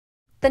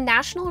The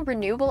National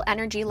Renewable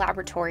Energy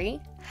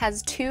Laboratory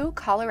has 2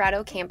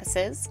 Colorado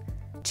campuses,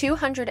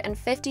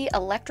 250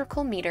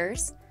 electrical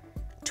meters,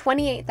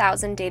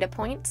 28,000 data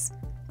points,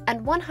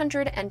 and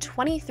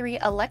 123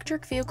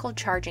 electric vehicle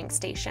charging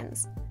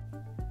stations.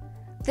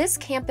 This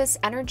campus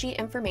energy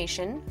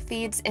information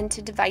feeds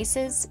into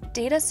devices,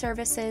 data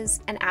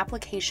services, and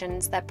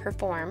applications that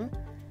perform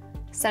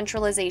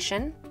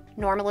centralization,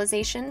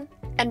 normalization,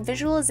 and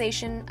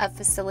visualization of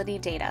facility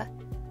data,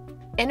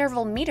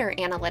 interval meter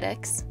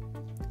analytics,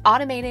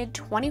 automated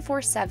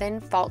 24/7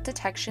 fault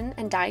detection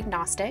and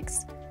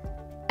diagnostics,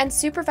 and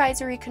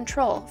supervisory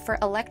control for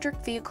electric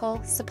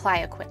vehicle supply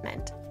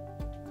equipment.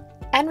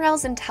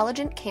 NREL's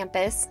Intelligent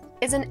Campus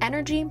is an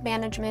energy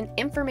management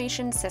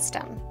information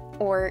system,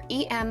 or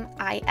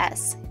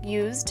EMIS,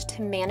 used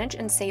to manage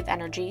and save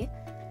energy,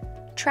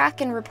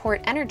 track and report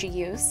energy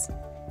use,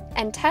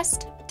 and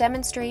test,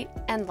 demonstrate,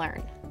 and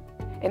learn.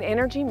 An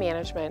energy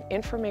management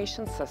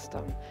information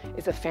system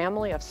is a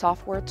family of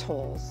software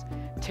tools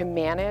to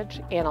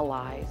manage,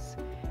 analyze,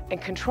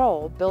 and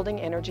control building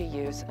energy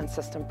use and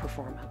system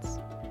performance.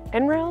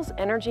 NREL's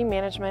Energy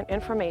Management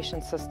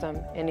Information System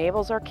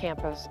enables our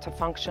campus to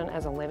function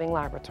as a living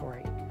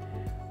laboratory.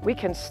 We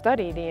can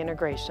study the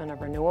integration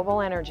of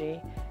renewable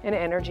energy and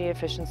energy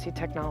efficiency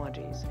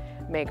technologies,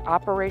 make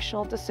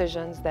operational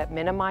decisions that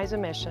minimize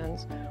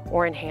emissions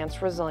or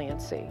enhance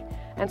resiliency,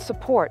 and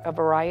support a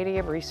variety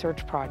of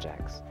research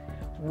projects.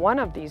 One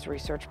of these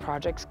research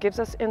projects gives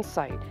us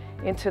insight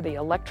into the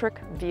electric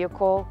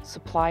vehicle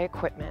supply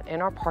equipment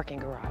in our parking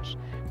garage,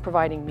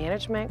 providing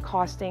management,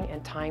 costing,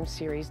 and time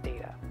series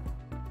data.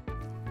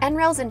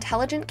 NREL's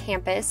Intelligent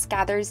Campus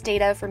gathers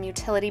data from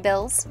utility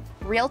bills,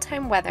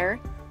 real-time weather,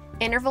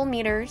 interval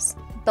meters,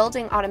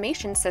 building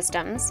automation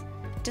systems,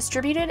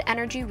 distributed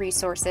energy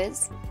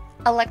resources,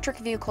 electric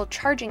vehicle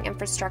charging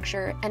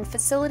infrastructure, and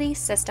facility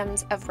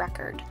systems of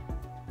record.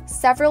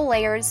 Several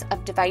layers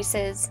of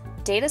devices,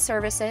 data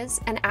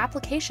services, and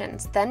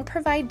applications then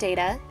provide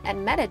data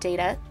and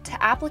metadata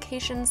to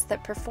applications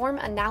that perform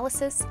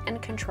analysis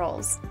and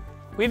controls.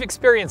 We've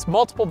experienced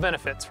multiple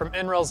benefits from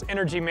NREL's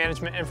Energy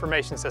Management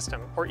Information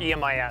System, or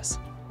EMIS.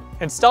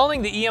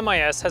 Installing the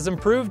EMIS has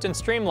improved and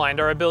streamlined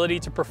our ability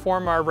to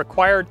perform our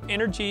required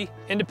Energy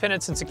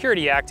Independence and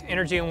Security Act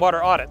energy and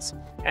water audits,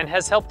 and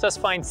has helped us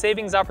find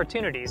savings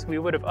opportunities we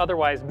would have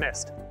otherwise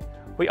missed.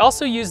 We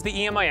also use the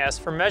EMIS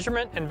for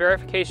measurement and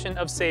verification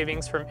of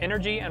savings from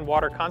energy and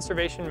water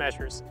conservation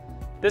measures.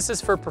 This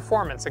is for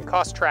performance and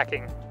cost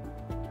tracking.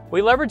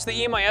 We leverage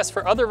the EMIS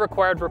for other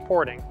required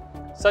reporting,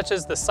 such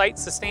as the Site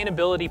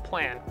Sustainability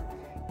Plan,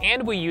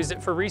 and we use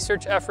it for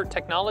research effort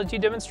technology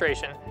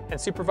demonstration and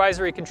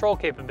supervisory control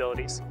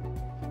capabilities.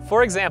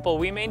 For example,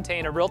 we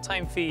maintain a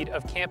real-time feed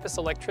of campus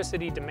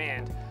electricity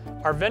demand.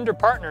 Our vendor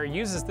partner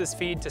uses this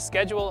feed to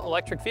schedule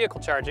electric vehicle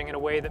charging in a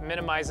way that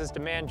minimizes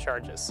demand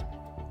charges.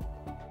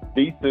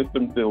 These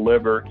systems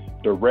deliver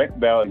direct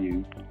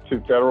value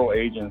to federal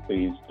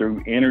agencies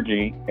through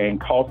energy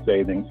and cost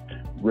savings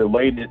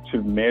related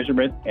to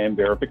measurement and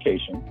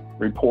verification,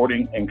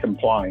 reporting and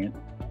compliance,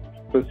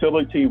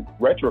 facility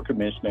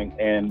retrocommissioning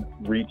and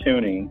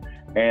retuning,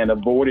 and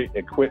avoided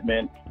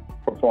equipment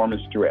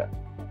performance drift.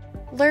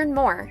 Learn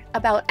more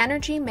about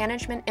energy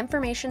management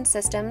information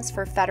systems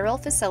for federal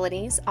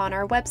facilities on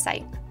our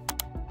website.